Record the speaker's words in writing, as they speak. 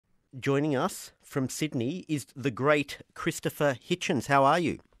joining us from Sydney is the great Christopher Hitchens. How are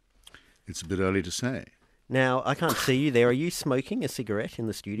you? It's a bit early to say. Now, I can't see you there. Are you smoking a cigarette in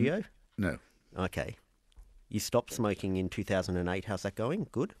the studio? No. Okay. You stopped smoking in 2008. How's that going?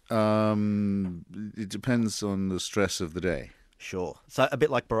 Good? It depends on the stress of the day. Sure. So a bit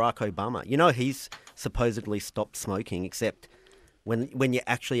like Barack Obama. You know, he's supposedly stopped smoking, except when you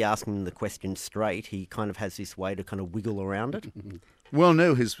actually ask him the question straight, he kind of has this way to kind of wiggle around it. Well,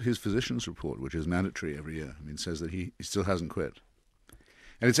 no, his physician's report, which is mandatory every year, says that he still hasn't quit.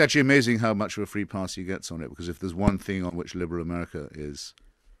 And it's actually amazing how much of a free pass he gets on it, because if there's one thing on which liberal America is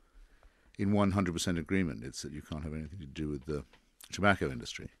in 100% agreement, it's that you can't have anything to do with the tobacco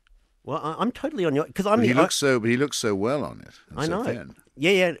industry. Well, I'm totally on your... Because he looks so well on it. And I know. So thin.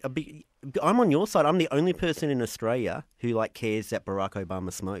 Yeah. I'm on your side. I'm the only person in Australia who cares that Barack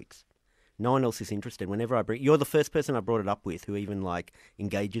Obama smokes. No one else is interested. You're the first person I brought it up with who even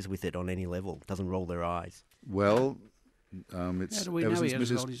engages with it on any level, doesn't roll their eyes. Well, it's How do we know he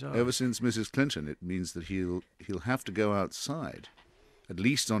hasn't rolled his eyes? ever since Mrs. Clinton, it means that he'll have to go outside, at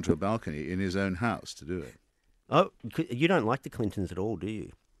least onto a balcony in his own house to do it. Oh, you don't like the Clintons at all, do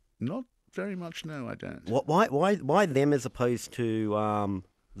you? Not very much, no, I don't. Why them as opposed to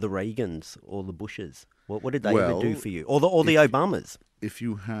the Reagans or the Bushes? What did they ever do for you? Or the Obamas? If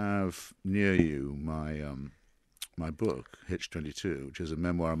you have near you my book, Hitch 22, which is a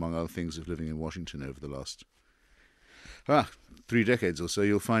memoir, among other things, of living in Washington over the last 3 decades or so,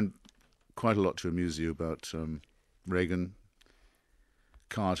 you'll find quite a lot to amuse you about Reagan,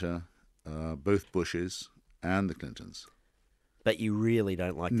 Carter, both Bushes, and the Clintons. But you really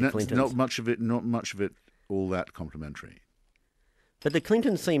don't like the Clintons? Not much of it all that complimentary. But the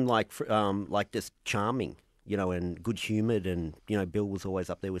Clintons seem like just charming, and good-humoured, and, Bill was always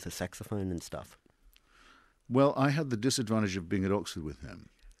up there with a saxophone and stuff. Well, I had the disadvantage of being at Oxford with him.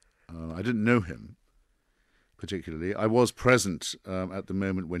 I didn't know him particularly. I was present at the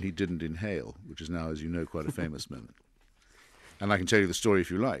moment when he didn't inhale, which is now, as you know, quite a famous moment. And I can tell you the story if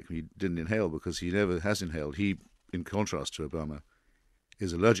you like. He didn't inhale because he never has inhaled. He, in contrast to Obama,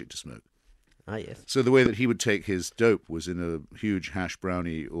 is allergic to smoke. Ah, yes. So the way that he would take his dope was in a huge hash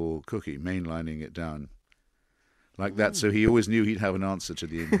brownie or cookie, mainlining it down like that. So he always knew he'd have an answer to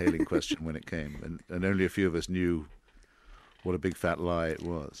the inhaling question when it came. And only a few of us knew what a big fat lie it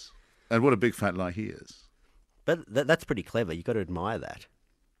was. And what a big fat lie he is. But that's pretty clever. You've got to admire that.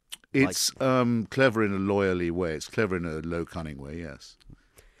 It's clever in a lawyerly way. It's clever in a low cunning way, yes.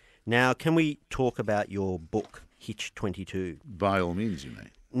 Now, can we talk about your book, Hitch 22? By all means, you may.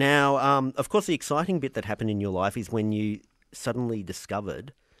 Now, of course, the exciting bit that happened in your life is when you suddenly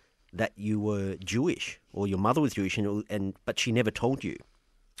discovered that you were Jewish, or your mother was Jewish, but she never told you.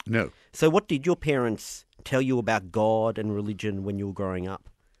 No. So what did your parents tell you about God and religion when you were growing up?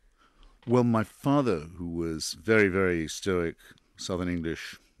 Well, my father, who was very, very stoic, Southern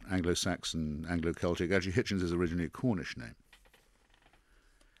English, Anglo-Saxon, Anglo-Celtic, actually Hitchens is originally a Cornish name,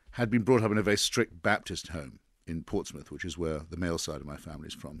 had been brought up in a very strict Baptist home in Portsmouth, which is where the male side of my family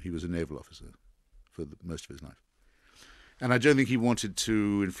is from. He was a naval officer for most of his life. And I don't think he wanted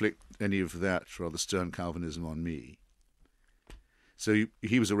to inflict any of that rather stern Calvinism on me. So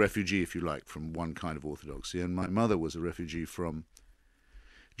he was a refugee, if you like, from one kind of orthodoxy, and my mother was a refugee from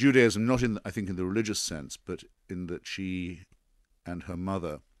Judaism, not in, I think, in the religious sense, but in that she and her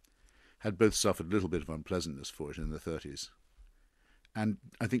mother had both suffered a little bit of unpleasantness for it in the 30s. And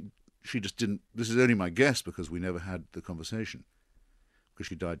I think she just didn't, this is only my guess because we never had the conversation, because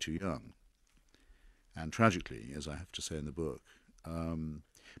she died too young, and tragically, as I have to say in the book.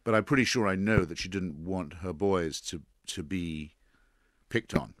 But I'm pretty sure I know that she didn't want her boys to be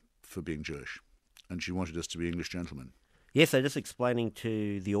picked on for being Jewish, and she wanted us to be English gentlemen. Yes, so just explaining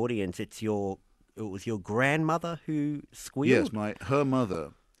to the audience, it was your grandmother who squealed? Yes, her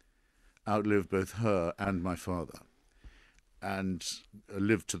mother outlived both her and my father, and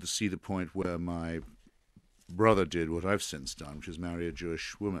lived to see the point where my brother did what I've since done, which is marry a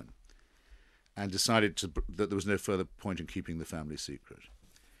Jewish woman, and decided that there was no further point in keeping the family secret.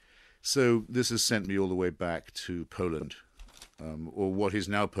 So this has sent me all the way back to Poland, or what is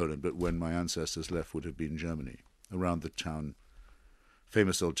now Poland, but when my ancestors left would have been Germany, around the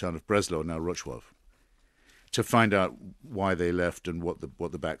famous old town of Breslau, now Wrocław, to find out why they left and what the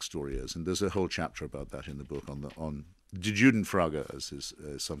backstory is. And there's a whole chapter about that in the book on Die Judenfrage, as is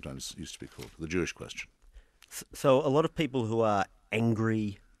sometimes used to be called, the Jewish question. So a lot of people who are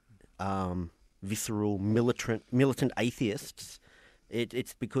angry, visceral, militant atheists,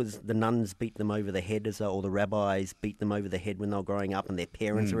 it's because the nuns beat them over the head, or the rabbis beat them over the head when they were growing up, and their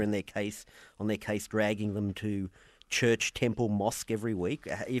parents are on their case, dragging them to church, temple, mosque every week?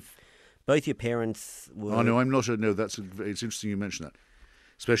 If both your parents were... Oh, no, I'm not. No, it's interesting you mention that,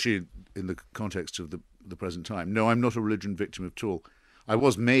 especially in the context of the present time. No, I'm not a religion victim at all. I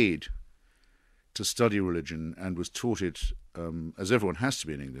was made to study religion and was taught it, as everyone has to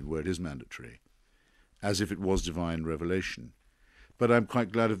be in England, where it is mandatory, as if it was divine revelation. But I'm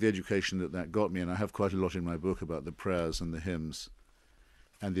quite glad of the education that got me, and I have quite a lot in my book about the prayers and the hymns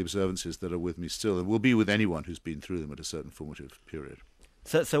and the observances that are with me still, and will be with anyone who's been through them at a certain formative period.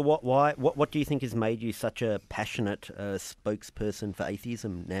 So what do you think has made you such a passionate spokesperson for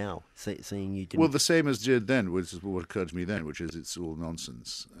atheism now, seeing you didn't... Well, the same as did then, which is what occurred to me then, which is it's all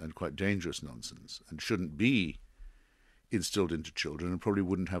nonsense, and quite dangerous nonsense, and shouldn't be instilled into children, and probably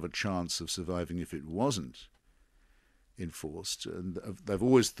wouldn't have a chance of surviving if it wasn't enforced. And I've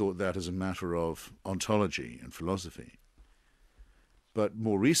always thought that as a matter of ontology and philosophy. But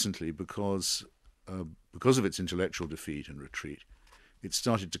more recently, because of its intellectual defeat and retreat, it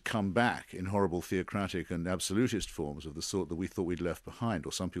started to come back in horrible theocratic and absolutist forms of the sort that we thought we'd left behind,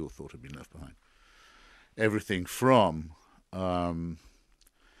 or some people thought had been left behind. Everything from,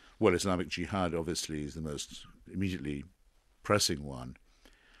 Islamic Jihad obviously is the most immediately pressing one,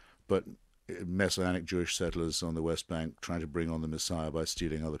 but Messianic Jewish settlers on the West Bank trying to bring on the Messiah by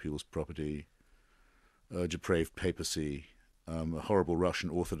stealing other people's property, depraved papacy, a horrible Russian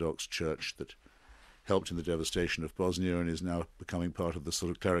Orthodox church that helped in the devastation of Bosnia and is now becoming part of the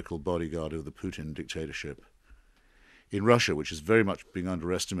sort of clerical bodyguard of the Putin dictatorship. In Russia, which is very much being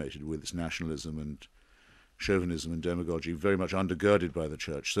underestimated with its nationalism and chauvinism and demagogy, very much undergirded by the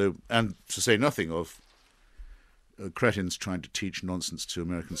church. So, and to say nothing of cretins trying to teach nonsense to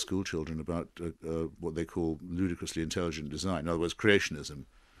American school children about what they call ludicrously intelligent design, in other words, creationism,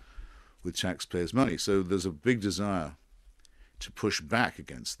 with taxpayers' money. So there's a big desire to push back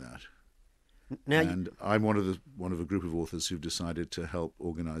against that. Now, and I'm one of a group of authors who've decided to help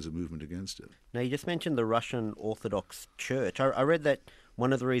organise a movement against it. Now, you just mentioned the Russian Orthodox Church. I read that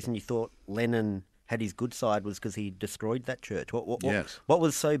one of the reasons you thought Lenin had his good side was because he destroyed that church. Yes. What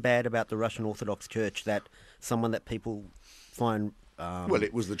was so bad about the Russian Orthodox Church that someone that people find... Well,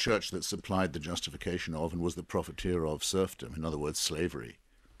 it was the church that supplied the justification of and was the profiteer of serfdom, in other words, slavery,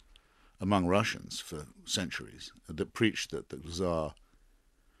 among Russians for centuries, that preached that the Tsar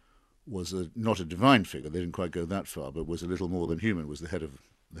was not a divine figure. They didn't quite go that far, but was a little more than human. Was the head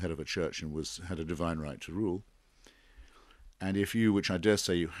of a church and had a divine right to rule. And if you, which I dare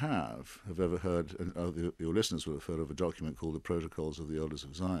say you have ever heard, and your listeners will have heard of a document called the Protocols of the Elders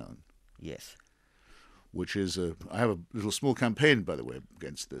of Zion. Yes. Which is I have a little small campaign, by the way,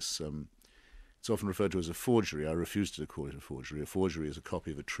 against this. It's often referred to as a forgery. I refuse to call it a forgery. A forgery is a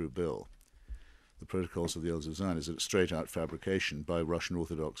copy of a true bill. The Protocols of the Elders of Zion is a straight-out fabrication by Russian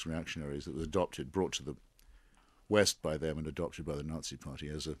Orthodox reactionaries that was brought to the West by them and adopted by the Nazi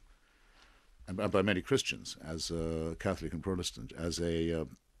Party and by many Christians as Catholic and Protestant as an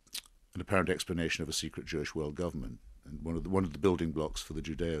apparent explanation of a secret Jewish world government and one of the building blocks for the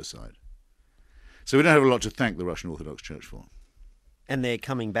Judeo side. So we don't have a lot to thank the Russian Orthodox Church for. And they're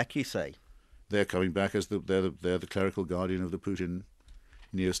coming back, you say? They're coming back as they're the clerical guardian of the Putin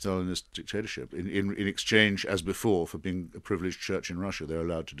neo-Stalinist dictatorship. In exchange, as before, for being a privileged church in Russia, they're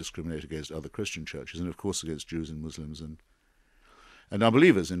allowed to discriminate against other Christian churches and, of course, against Jews and Muslims and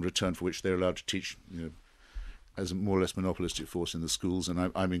unbelievers, in return for which they're allowed to teach, as a more or less monopolistic force in the schools.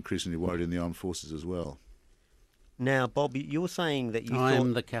 And I'm increasingly worried in the armed forces as well. Now, Bob, you were saying that I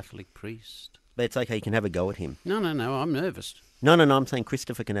am the Catholic priest. But it's okay, you can have a go at him. No, I'm nervous. No, I'm saying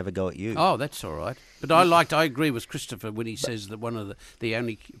Christopher can have a go at you. Oh, that's all right. But I agree with Christopher when he says that one of the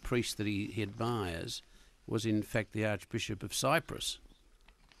only priest that he admires was in fact the Archbishop of Cyprus,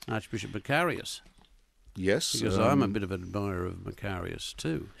 Archbishop Macarius. Yes. Because I'm a bit of an admirer of Macarius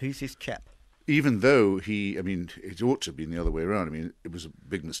too. Who's this chap? Even though it ought to have been the other way around. It was a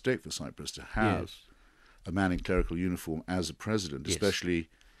big mistake for Cyprus to have a man in clerical uniform as a president, especially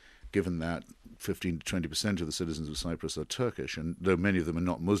given that 15 to 20% of the citizens of Cyprus are Turkish, and though many of them are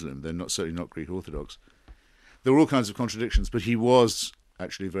not Muslim, they're certainly not Greek Orthodox. There were all kinds of contradictions, but he was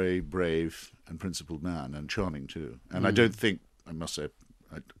actually a very brave and principled man, and charming too. And I don't think, I must say,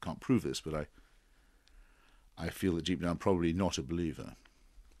 I can't prove this, but I feel that deep down probably not a believer.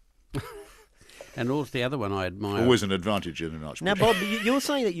 And also the other one I admire. Always an advantage in an archbishop. Now, Bob, you're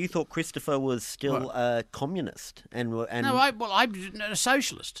saying that you thought Christopher was still a communist and no, I'm a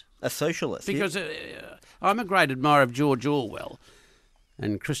socialist. A socialist, because I'm a great admirer of George Orwell,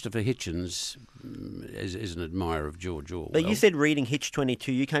 and Christopher Hitchens is an admirer of George Orwell. But you said reading Hitch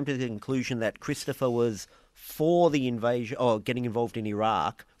 22, you came to the conclusion that Christopher was for the invasion or getting involved in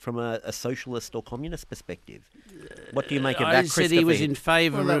Iraq from a socialist or communist perspective. What do you make of that, I Christopher? said he was in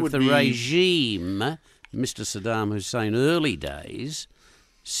favour Well, that of would the be- regime, Mr. Saddam Hussein, early days,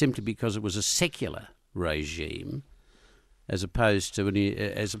 simply because it was a secular regime, as opposed to an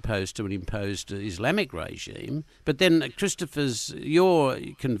imposed Islamic regime. But then, your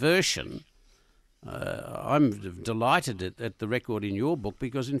conversion. I'm delighted at the record in your book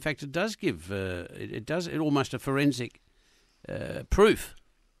because, in fact, it does give it almost a forensic proof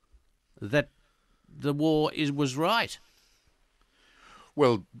that the war was right.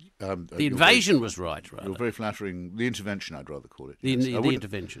 Well, The invasion was right, rather. You're very flattering. The intervention, I'd rather call it. The yes. I wouldn't-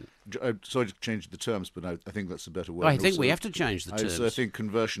 intervention. Sorry to change the terms, but I think that's a better word. I And think also, we have to change the terms. I think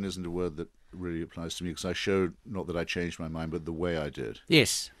conversion isn't a word that really applies to me because I showed not that I changed my mind, but the way I did.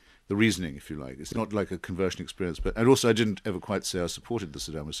 Yes. The reasoning, if you like. It's not like a conversion experience. And also I didn't ever quite say I supported the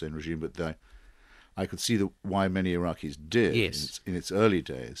Saddam Hussein regime, but I could see why many Iraqis did Yes. in its early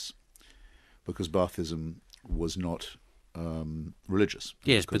days, because Baathism was not religious.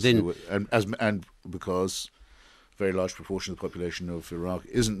 Yes, but Because then- there were- and because a very large proportion of the population of Iraq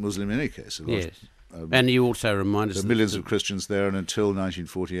isn't Muslim in any case. Yes. And you also remind us There are that millions of Christians there, and until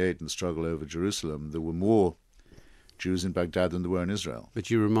 1948 and the struggle over Jerusalem, there were more Jews in Baghdad than there were in Israel. But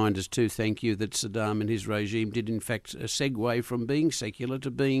you remind us too, thank you, that Saddam and his regime did in fact segue from being secular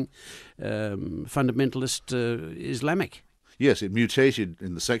to being fundamentalist Islamic. Yes, it mutated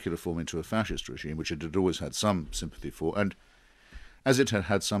in the secular form into a fascist regime, which it had always had some sympathy for, and as it had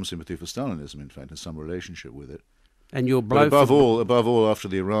had some sympathy for Stalinism, in fact, and some relationship with it. And your But blow above all, after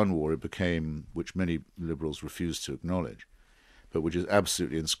the Iran war, it became, which many liberals refused to acknowledge, but which is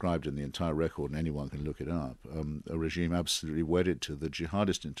absolutely inscribed in the entire record, and anyone can look it up, a regime absolutely wedded to the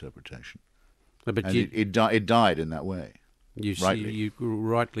jihadist interpretation. But And you, it died in that way. you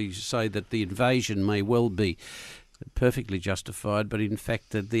rightly say that the invasion may well be perfectly justified, but in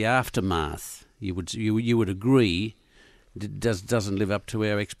fact the aftermath, you would agree, doesn't live up to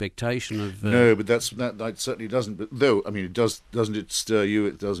our expectation of. No, but that certainly doesn't. But though, I mean, doesn't it stir you?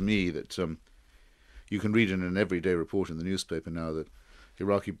 It does me. That you can read in an everyday report in the newspaper now that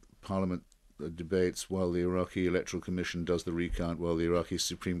Iraqi Parliament debates while the Iraqi Electoral Commission does the recount, while the Iraqi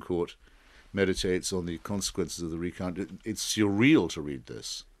Supreme Court meditates on the consequences of the recount. It's surreal to read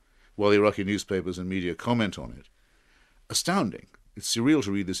this, while the Iraqi newspapers and media comment on it. Astounding. It's surreal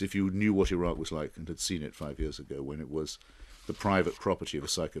to read this if you knew what Iraq was like and had seen it 5 years ago when it was the private property of a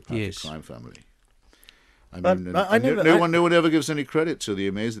psychopathic crime family. But No one ever gives any credit to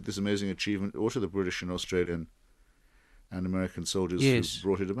this amazing achievement, or to the British and Australian and American soldiers who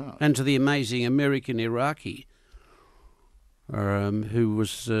brought it about, and to the amazing American Iraqi, who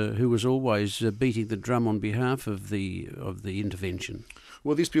was always beating the drum on behalf of the intervention.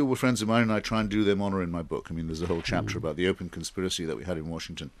 Well, these people were friends of mine, and I try and do them honour in my book. I mean, there's a whole chapter about the open conspiracy that we had in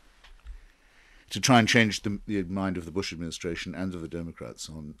Washington to try and change the mind of the Bush administration and of the Democrats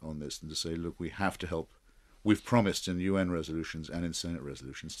on this, and to say, look, we have to help. We've promised in UN resolutions and in Senate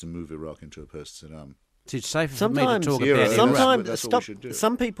resolutions to move Iraq into a post-Saddam. It's safer for me to Sometimes, talk Yeah, about right. Iraq. sometimes That's what we should do.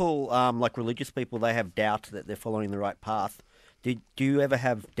 some people, like religious people, they have doubt that they're following the right path. Do you ever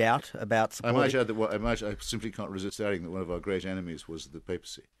have doubt about I supporting? might add that I simply can't resist adding that one of our great enemies was the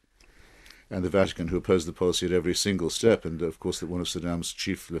papacy and the Vatican, who opposed the policy at every single step, and of course that one of Saddam's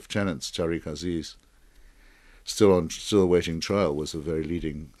chief lieutenants, Tariq Aziz, still awaiting trial, was a very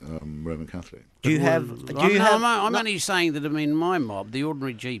leading Roman Catholic. I'm only saying that, I mean, my mob, the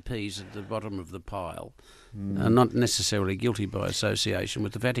ordinary GPs at the bottom of the pile, are not necessarily guilty by association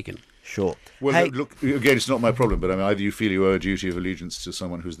with the Vatican. Sure. Well, Hey, look, again, it's not my problem, but I mean, either you feel you owe a duty of allegiance to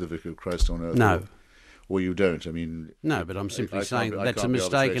someone who's the vicar of Christ on earth, No. or you don't. I mean, No, but I'm simply I saying can't- I that's a can't be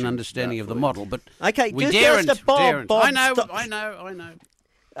mistaken arbitrating understanding that of the fully. model. But Okay, we just daren't. a Bob, daren't. Bob, I know, stop. I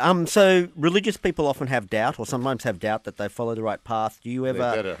know. So religious people often have doubt, or sometimes have doubt that they follow the right path. Do you they ever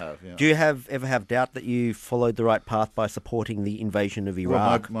better have. Yeah. do you ever have doubt that you followed the right path by supporting the invasion of Well,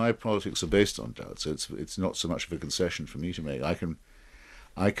 Iraq? my politics are based on doubt, so it's not so much of a concession for me to make.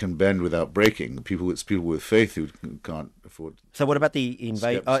 I can bend without breaking. It's people with faith who can't afford. So what about the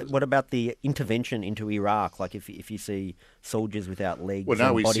Skepticism. what about the intervention into Iraq? Like if you see soldiers without legs Well, now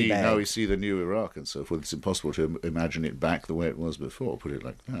and we body bags. see the new Iraq and so forth. It's impossible to imagine it back the way it was before. Put it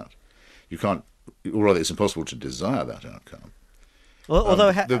like that. You can't, or rather, it's impossible to desire that outcome.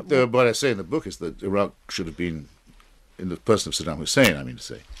 Although what I say in the book is that Iraq should have been, in the person of Saddam Hussein, I mean to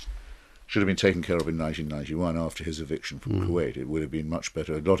say, should have been taken care of in 1991 after his eviction from Kuwait. It would have been much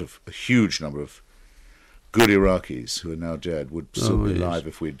better. A huge number of good Iraqis who are now dead would still be alive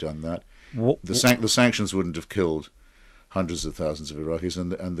if we'd done that. The sanctions wouldn't have killed hundreds of thousands of Iraqis,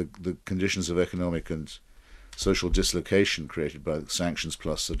 and the conditions of economic and social dislocation created by the sanctions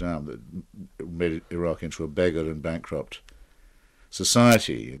plus Saddam that made Iraq into a beggared and bankrupt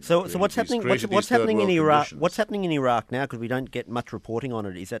society. So what's happening? What's happening in Iraq? Conditions. What's happening in Iraq now? Because we don't get much reporting on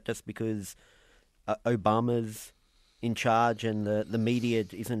it. Is that just because Obama's in charge and the media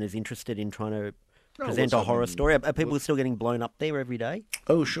isn't as interested in trying to present a horror story? Are people still getting blown up there every day?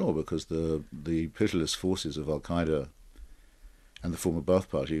 Oh, sure, because the pitiless forces of Al-Qaeda and the former Ba'ath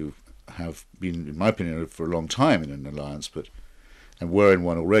Party have been, in my opinion, for a long time in an alliance, and were in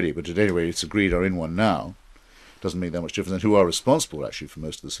one already, but at any rate it's agreed are in one now. Doesn't make that much difference, and who are responsible, actually, for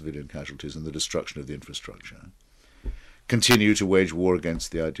most of the civilian casualties and the destruction of the infrastructure, continue to wage war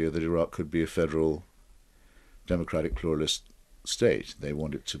against the idea that Iraq could be a federal, democratic, pluralist state. They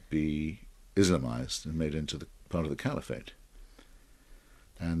want it to be Islamized and made into part of the caliphate.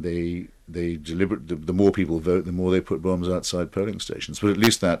 And they deliberate. The more people vote, the more they put bombs outside polling stations. But at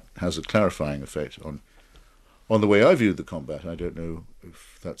least that has a clarifying effect on the way I view the combat. I don't know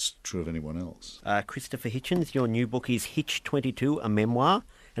if that's true of anyone else. Christopher Hitchens, your new book is Hitch 22, a memoir,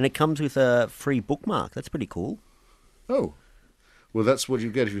 and it comes with a free bookmark. That's pretty cool. Oh, well, that's what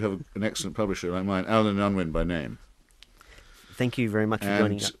you get if you have an excellent publisher like mine, Alan Unwin by name. Thank you very much for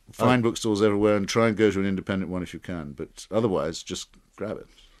joining us. Find bookstores everywhere, and try and go to an independent one if you can. But otherwise, just grab it.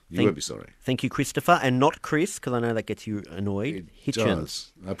 You won't be sorry. Thank you, Christopher, and not Chris, because I know that gets you annoyed. It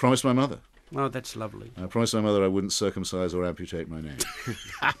does. I promised my mother. Oh, that's lovely. I promised my mother I wouldn't circumcise or amputate my name.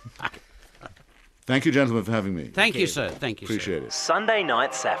 Thank you, gentlemen, for having me. Thank you, sir. Thank you, Appreciate it. Sunday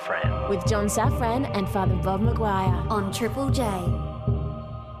Night Safran. With John Safran and Father Bob Maguire on Triple J.